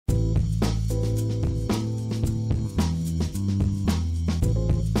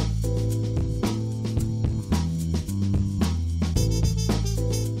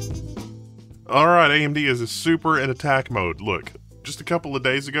Alright, AMD is super in attack mode. Look, just a couple of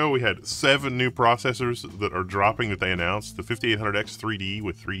days ago, we had 7 new processors that are dropping that they announced. The 5800X 3D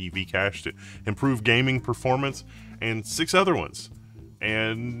with 3D V-Cache to improve gaming performance, and 6 other ones.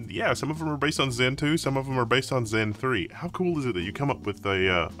 And yeah, some of them are based on Zen 2, some of them are based on Zen 3. How cool is it that you come up with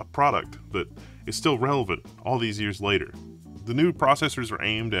a product that is still relevant all these years later? The new processors are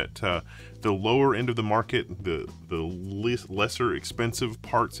aimed at the lower end of the market, the lesser expensive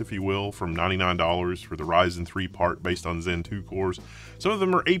parts, if you will, from $99 for the Ryzen 3 part based on Zen 2 cores. Some of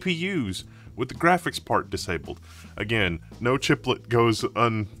them are APUs with the graphics part disabled. Again, no chiplet goes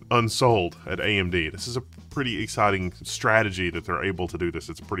unsold at AMD. This is a pretty exciting strategy that they're able to do this.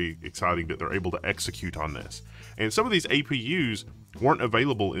 It's pretty exciting that they're able to execute on this. And some of these APUs weren't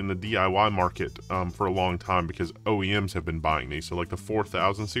available in the DIY market for a long time because OEMs have been buying these. So like the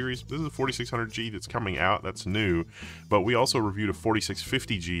 4000 series, this is a 4600G that's coming out, that's new. But we also reviewed a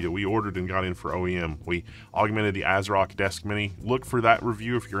 4650G that we ordered and got in for OEM. We augmented the ASRock Desk Mini. Look for that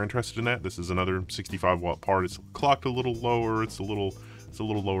review if you're interested in that. This is another 65 watt part. It's clocked a little lower, it's a little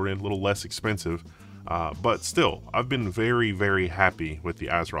lower end, a little less expensive. But still, I've been very, very happy with the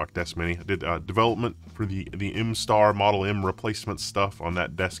ASRock Desk Mini. I did development for the M-Star Model M replacement stuff on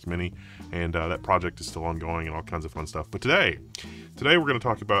that Desk Mini, and that project is still ongoing and all kinds of fun stuff. But today we're going to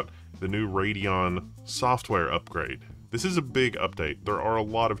talk about the new Radeon software upgrade. This is a big update. There are a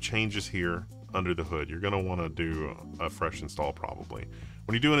lot of changes here under the hood. You're going to want to do a fresh install probably.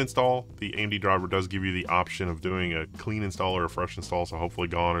 When you do an install, the AMD driver does give you the option of doing a clean install or a fresh install, so hopefully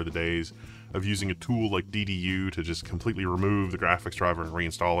gone are the days of using a tool like DDU to just completely remove the graphics driver and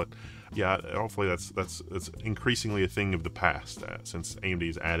reinstall it. Yeah, hopefully that's increasingly a thing of the past since AMD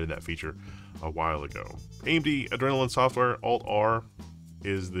has added that feature a while ago. AMD Adrenalin software, Alt-R,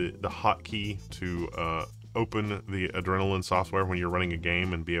 is the hotkey to open the Adrenalin software when you're running a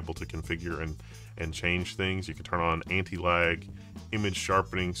game and be able to configure and change things. You can turn on anti-lag, image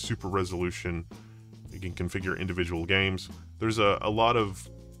sharpening, super resolution. You can configure individual games. There's a lot of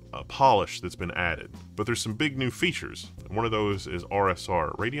polish that's been added, but there's some big new features. One of those is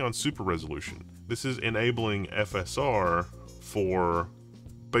RSR, Radeon Super Resolution. This is enabling FSR for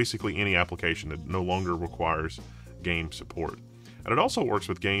basically any application that no longer requires game support. And it also works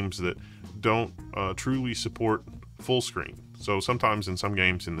with games that don't truly support full screen. So sometimes in some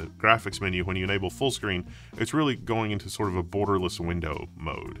games in the graphics menu, when you enable full screen, it's really going into sort of a borderless window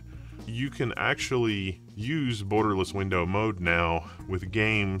mode. You can actually use borderless window mode now with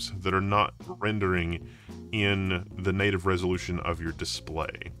games that are not rendering in the native resolution of your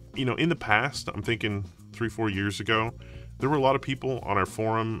display. You know, in the past, I'm thinking 3-4 years ago, there were a lot of people on our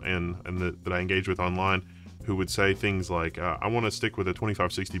forum and that I engage with online who would say things like, I want to stick with a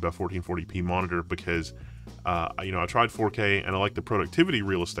 2560 by 1440p monitor because, you know, I tried 4K and I like the productivity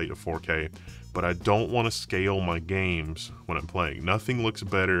real estate of 4K, but I don't want to scale my games when I'm playing. Nothing looks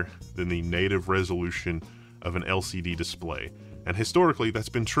better than the native resolution of an LCD display. And historically, that's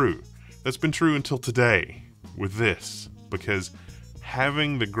been true. That's been true until today with this, because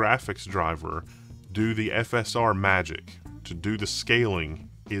having the graphics driver do the FSR magic to do the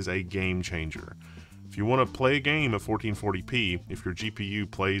scaling is a game changer. If you want to play a game at 1440p, if your GPU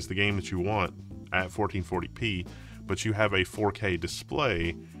plays the game that you want at 1440p, but you have a 4K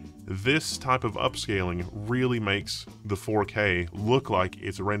display, this type of upscaling really makes the 4K look like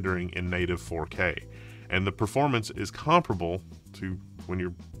it's rendering in native 4K. And the performance is comparable to when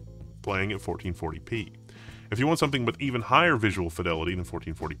you're playing at 1440p. If you want something with even higher visual fidelity than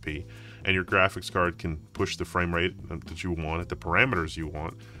 1440p, and your graphics card can push the frame rate that you want at the parameters you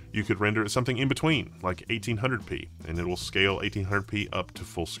want, you could render it something in between, like 1800p, and it will scale 1800p up to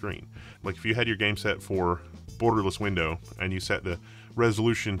full screen. Like if you had your game set for borderless window, and you set the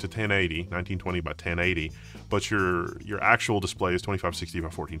resolution to 1080, 1920 by 1080, but your actual display is 2560 by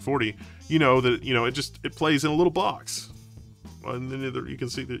 1440, you know that it plays in a little box, and then you can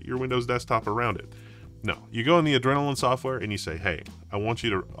see that your Windows desktop around it. No, you go in the Adrenalin software and you say, hey, I want you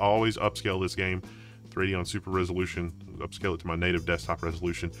to always upscale this game to Radeon Super Resolution, upscale it to my native desktop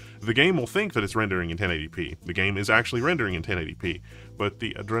resolution. The game will think that it's rendering in 1080p. The game is actually rendering in 1080p, but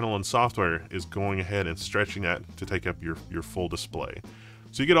the Adrenalin software is going ahead and stretching that to take up your full display.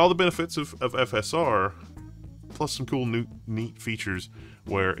 So you get all the benefits of FSR, plus some cool new neat features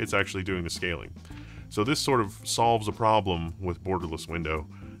where it's actually doing the scaling. So this sort of solves a problem with borderless window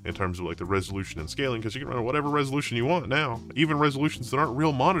in terms of like the resolution and scaling, because you can run whatever resolution you want now, even resolutions that aren't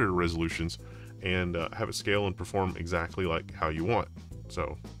real monitor resolutions, and have it scale and perform exactly like how you want.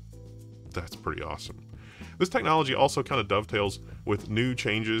 So that's pretty awesome. This technology also kind of dovetails with new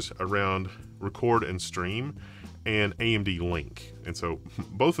changes around record and stream, and AMD Link. And so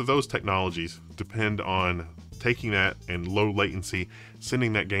both of those technologies depend on taking that and low latency,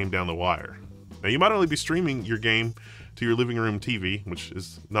 sending that game down the wire. Now, you might only be streaming your game to your living room TV, which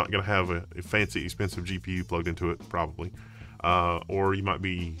is not going to have a fancy, expensive GPU plugged into it, probably. Or you might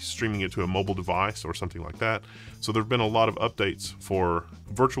be streaming it to a mobile device or something like that. So there have been a lot of updates for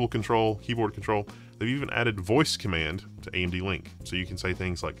virtual control, keyboard control. They've even added voice command to AMD Link. So you can say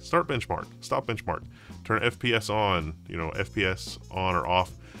things like start benchmark, stop benchmark, turn FPS on, FPS on or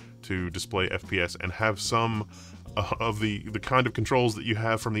off to display FPS, and have some of the kind of controls that you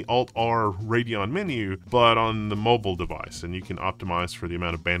have from the Alt-R Radeon menu, but on the mobile device, and you can optimize for the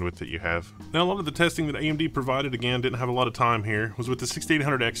amount of bandwidth that you have. Now, a lot of the testing that AMD provided, again, didn't have a lot of time here, was with the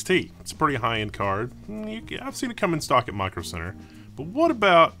 6800 XT. It's a pretty high-end card. I've seen it come in stock at Micro Center. But what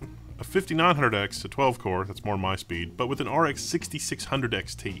about a 5900X to 12-core, that's more my speed, but with an RX 6600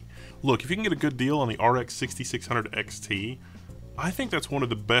 XT? Look, if you can get a good deal on the RX 6600 XT, I think that's one of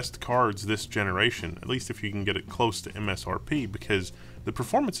the best cards this generation, at least if you can get it close to MSRP, because the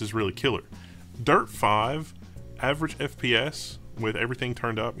performance is really killer. Dirt 5, average FPS, with everything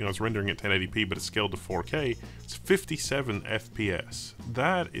turned up, it's rendering at 1080p, but it's scaled to 4K, it's 57 FPS.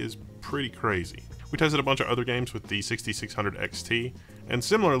 That is pretty crazy. We tested a bunch of other games with the 6600 XT, and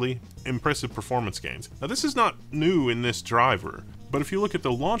similarly, impressive performance gains. Now, this is not new in this driver, but if you look at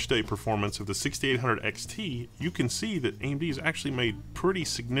the launch day performance of the 6800 XT, you can see that AMD has actually made pretty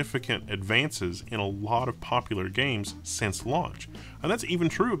significant advances in a lot of popular games since launch. And that's even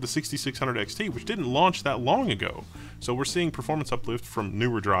true of the 6600 XT, which didn't launch that long ago. So we're seeing performance uplift from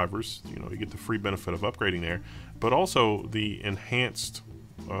newer drivers, you get the free benefit of upgrading there, but also the enhanced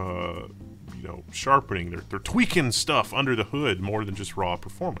sharpening. They're tweaking stuff under the hood more than just raw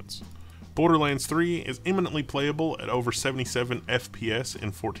performance. Borderlands 3 is eminently playable at over 77 FPS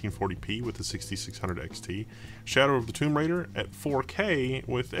in 1440p with the 6600 XT. Shadow of the Tomb Raider at 4K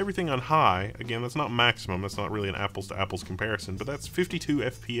with everything on high. Again, that's not maximum, that's not really an apples to apples comparison, but that's 52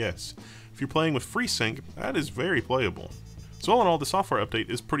 FPS. If you're playing with FreeSync, that is very playable. So all in all, the software update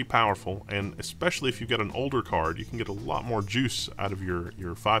is pretty powerful, and especially if you've got an older card, you can get a lot more juice out of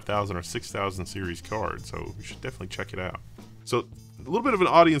your 5000 or 6000 series card, so you should definitely check it out. So a little bit of an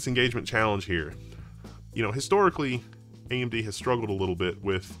audience engagement challenge here. Historically, AMD has struggled a little bit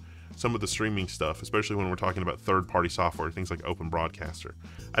with some of the streaming stuff, especially when we're talking about third-party software, things like Open Broadcaster.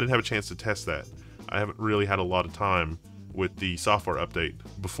 I didn't have a chance to test that. I haven't really had a lot of time with the software update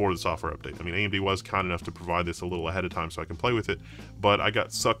before the software update. I mean, AMD was kind enough to provide this a little ahead of time so I can play with it, but I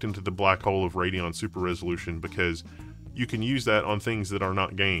got sucked into the black hole of Radeon Super Resolution because you can use that on things that are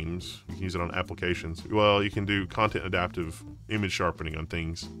not games. You can use it on applications. Well, you can do content adaptive image sharpening on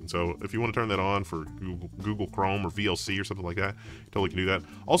things. So if you want to turn that on for Google Chrome or VLC or something like that, you totally can do that.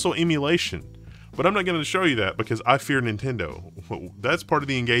 Also emulation. But I'm not going to show you that because I fear Nintendo. That's part of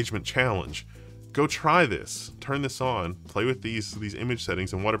the engagement challenge. Go try this. Turn this on. Play with these image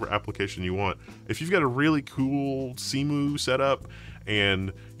settings in whatever application you want. If you've got a really cool CMU setup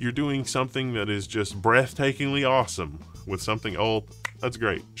and you're doing something that is just breathtakingly awesome with something old, that's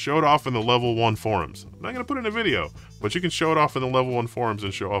great. Show it off in the level 1 forums. I'm not going to put it in a video, but you can show it off in the level 1 forums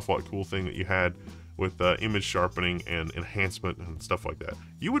and show off what cool thing that you had with image sharpening and enhancement and stuff like that.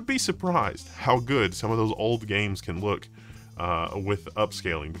 You would be surprised how good some of those old games can look with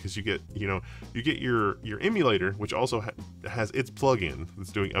upscaling, because you get your emulator, which also has its plugin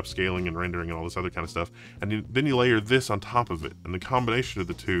that's doing upscaling and rendering and all this other kind of stuff, and then you layer this on top of it, and the combination of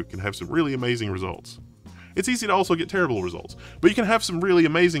the two can have some really amazing results. It's easy to also get terrible results, but you can have some really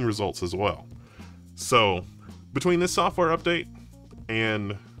amazing results as well. So between this software update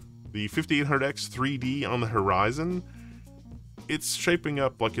and the 5800X 3D on the horizon, it's shaping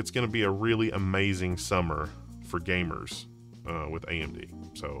up like it's going to be a really amazing summer for gamers with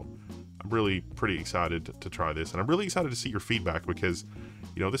AMD. So I'm really pretty excited to try this, and I'm really excited to see your feedback, because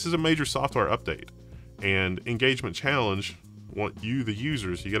this is a major software update and engagement challenge. Want you, the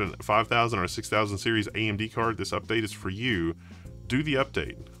users, you get a 5000 or a 6000 series AMD card, this update is for you. Do the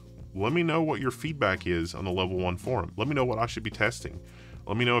update. Let me know what your feedback is on the level 1 forum. Let me know what I should be testing.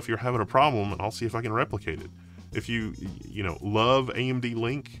 Let me know if you're having a problem, and I'll see if I can replicate it. If you love AMD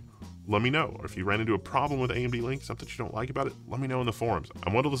Link, let me know. Or if you ran into a problem with AMD Link, something you don't like about it, let me know in the forums.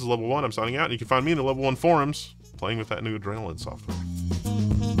 I'm Wendell, this is Level 1, I'm signing out, and you can find me in the Level 1 forums playing with that new Adrenaline software.